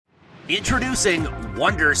Introducing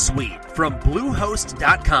Wondersuite from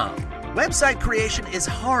Bluehost.com. Website creation is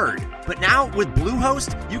hard, but now with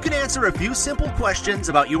Bluehost, you can answer a few simple questions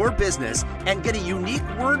about your business and get a unique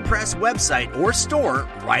WordPress website or store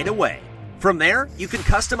right away. From there, you can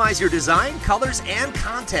customize your design, colors, and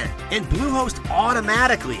content. And Bluehost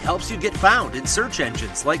automatically helps you get found in search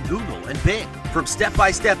engines like Google and Bing. From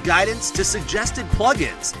step-by-step guidance to suggested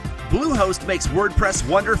plugins, Bluehost makes WordPress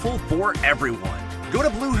wonderful for everyone. Go to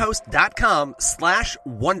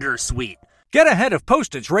bluehost.com/wondersuite. Get ahead of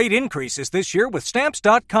postage rate increases this year with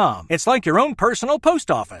Stamps.com. It's like your own personal post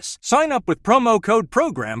office. Sign up with promo code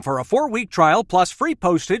PROGRAM for a 4-week trial plus free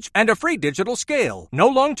postage and a free digital scale. No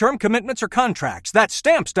long-term commitments or contracts. That's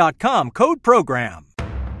Stamps.com, code PROGRAM.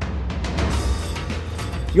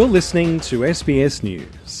 You're listening to SBS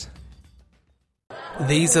News.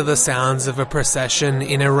 These are the sounds of a procession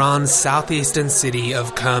in Iran's southeastern city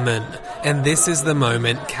of Kerman, and this is the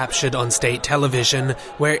moment captured on state television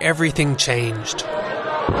where everything changed.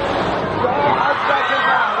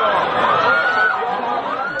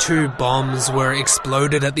 2 bombs were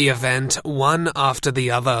exploded at the event, one after the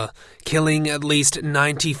other, killing at least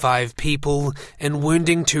 95 people and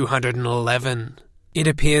wounding 211. It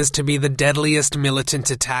appears to be the deadliest militant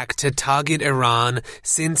attack to target Iran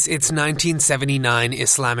since its 1979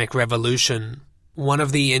 Islamic Revolution. One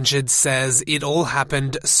of the injured says it all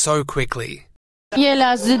happened so quickly.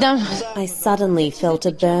 I suddenly felt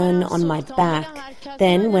a burn on my back.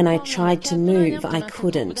 Then when I tried to move, I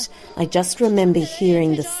couldn't. I just remember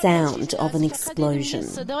hearing the sound of an explosion.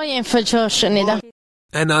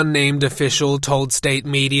 An unnamed official told state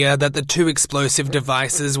media that the 2 explosive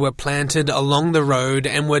devices were planted along the road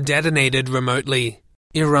and were detonated remotely.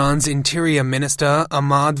 Iran's Interior Minister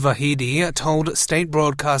Ahmad Vahidi told state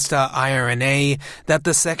broadcaster IRNA that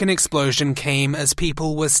the second explosion came as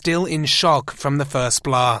people were still in shock from the first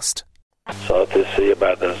blast. At 3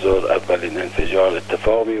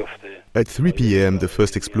 p.m. the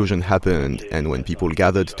first explosion happened, and when people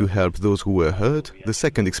gathered to help those who were hurt, the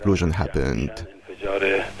second explosion happened.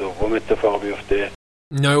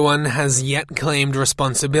 No one has yet claimed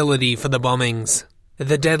responsibility for the bombings.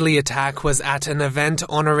 The deadly attack was at an event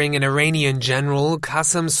honoring an Iranian General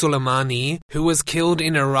Qassem Soleimani, who was killed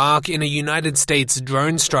in Iraq in a United States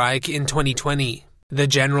drone strike in 2020. The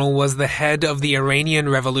general was the head of the Iranian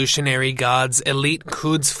Revolutionary Guard's elite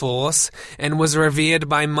Quds force and was revered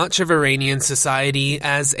by much of Iranian society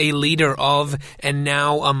as a leader of, and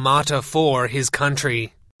now a martyr for, his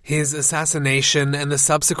country. His assassination and the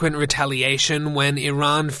subsequent retaliation when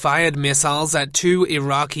Iran fired missiles at 2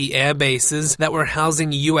 Iraqi air bases that were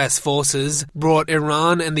housing US forces brought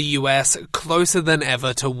Iran and the US closer than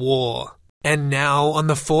ever to war. And now, on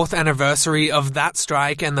the 4th anniversary of that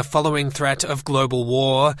strike and the following threat of global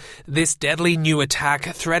war, this deadly new attack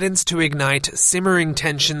threatens to ignite simmering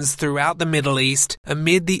tensions throughout the Middle East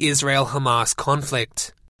amid the Israel-Hamas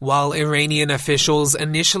conflict. While Iranian officials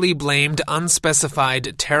initially blamed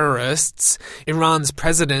unspecified terrorists, Iran's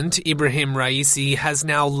president, Ibrahim Raisi, has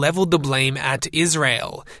now leveled the blame at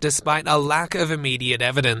Israel, despite a lack of immediate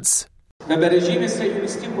evidence.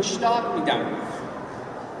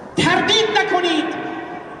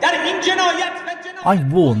 I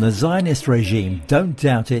warn the Zionist regime, don't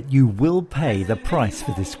doubt it, you will pay the price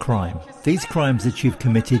for this crime. These crimes that you've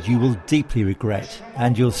committed you will deeply regret,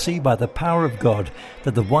 and you'll see by the power of God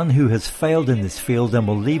that the one who has failed in this field and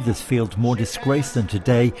will leave this field more disgraced than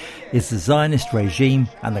today is the Zionist regime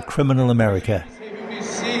and the criminal America.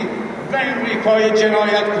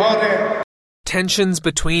 Tensions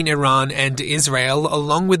between Iran and Israel,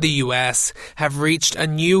 along with the US, have reached a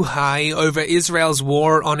new high over Israel's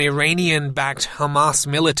war on Iranian-backed Hamas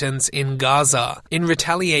militants in Gaza, in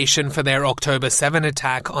retaliation for their October 7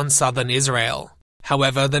 attack on southern Israel.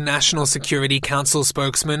 However, the National Security Council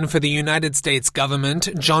spokesman for the United States government,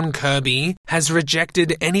 John Kirby, has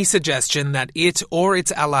rejected any suggestion that it or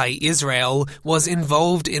its ally Israel was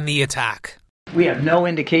involved in the attack. We have no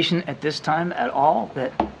indication at this time at all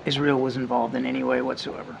that Israel was involved in any way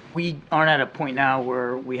whatsoever. We aren't at a point now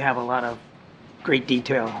where we have a lot of great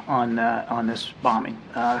detail on this bombing.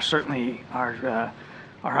 Certainly, our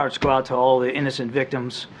hearts go out to all the innocent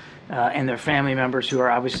victims and their family members who are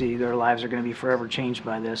obviously their lives are going to be forever changed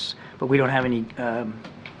by this. But we don't have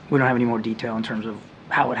any more detail in terms of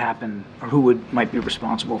how it happened or who might be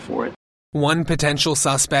responsible for it. One potential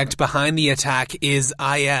suspect behind the attack is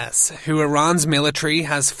IS, who Iran's military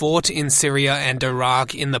has fought in Syria and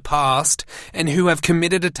Iraq in the past, and who have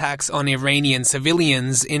committed attacks on Iranian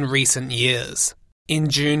civilians in recent years. In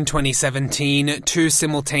June 2017, 2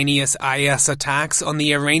 simultaneous IS attacks on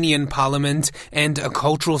the Iranian parliament and a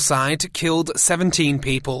cultural site killed 17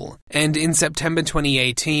 people. And in September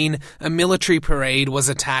 2018, a military parade was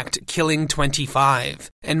attacked, killing 25.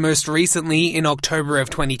 And most recently, in October of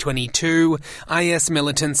 2022, IS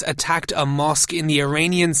militants attacked a mosque in the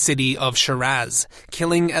Iranian city of Shiraz,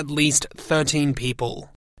 killing at least 13 people.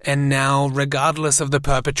 And now, regardless of the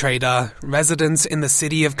perpetrator, residents in the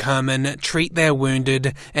city of Kerman treat their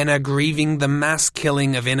wounded and are grieving the mass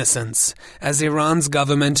killing of innocents, as Iran's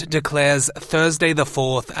government declares Thursday the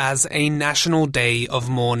 4th as a national day of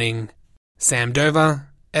mourning. Sam Dover,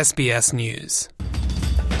 SBS News.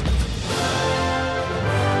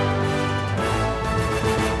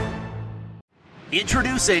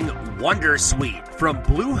 Introducing Wondersuite from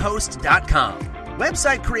Bluehost.com.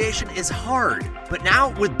 Website creation is hard, but now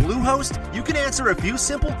with Bluehost, you can answer a few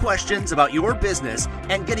simple questions about your business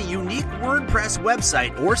and get a unique WordPress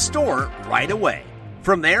website or store right away.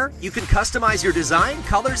 From there, you can customize your design,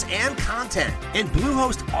 colors, and content. And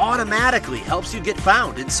Bluehost automatically helps you get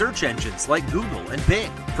found in search engines like Google and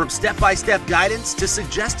Bing. From step-by-step guidance to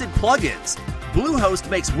suggested plugins, Bluehost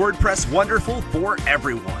makes WordPress wonderful for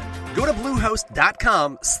everyone. Go to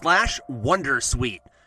Bluehost.com/Wondersuite.